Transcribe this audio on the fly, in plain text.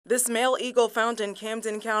This male eagle found in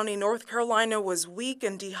Camden County, North Carolina, was weak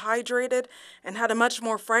and dehydrated and had a much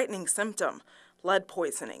more frightening symptom: lead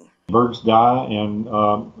poisoning. Birds die, and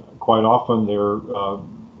quite often they're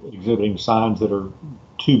exhibiting signs that are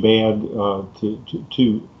too bad,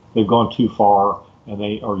 they've gone too far, and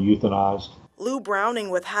they are euthanized. Lou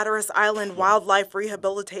Browning with Hatteras Island Wildlife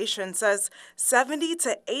Rehabilitation says 70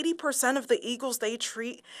 to 80% of the eagles they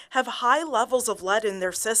treat have high levels of lead in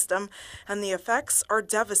their system, and the effects are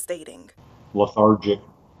devastating. Lethargic,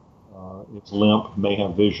 it's limp, may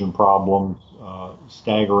have vision problems,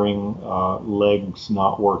 staggering, legs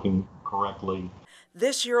not working correctly.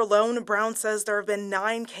 This year alone, Brown says there have been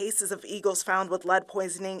 9 cases of eagles found with lead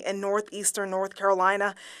poisoning in northeastern North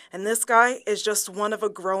Carolina, and this guy is just one of a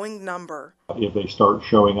growing number. If they start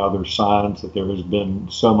showing other signs that there has been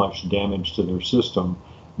so much damage to their system,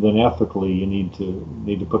 then ethically you need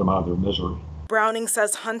to put them out of their misery. Browning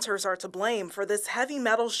says hunters are to blame for this heavy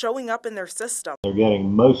metal showing up in their system. They're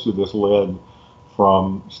getting most of this lead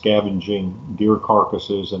from scavenging deer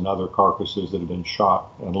carcasses and other carcasses that have been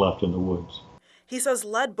shot and left in the woods. He says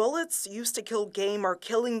lead bullets used to kill game are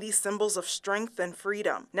killing these symbols of strength and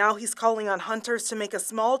freedom. Now he's calling on hunters to make a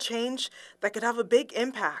small change that could have a big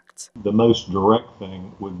impact. The most direct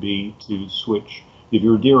thing would be to switch, if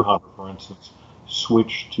you're a deer hunter, for instance,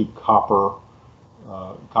 switch to copper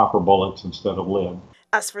bullets instead of lead.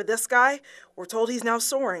 As for this guy, we're told he's now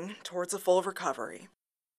soaring towards a full recovery.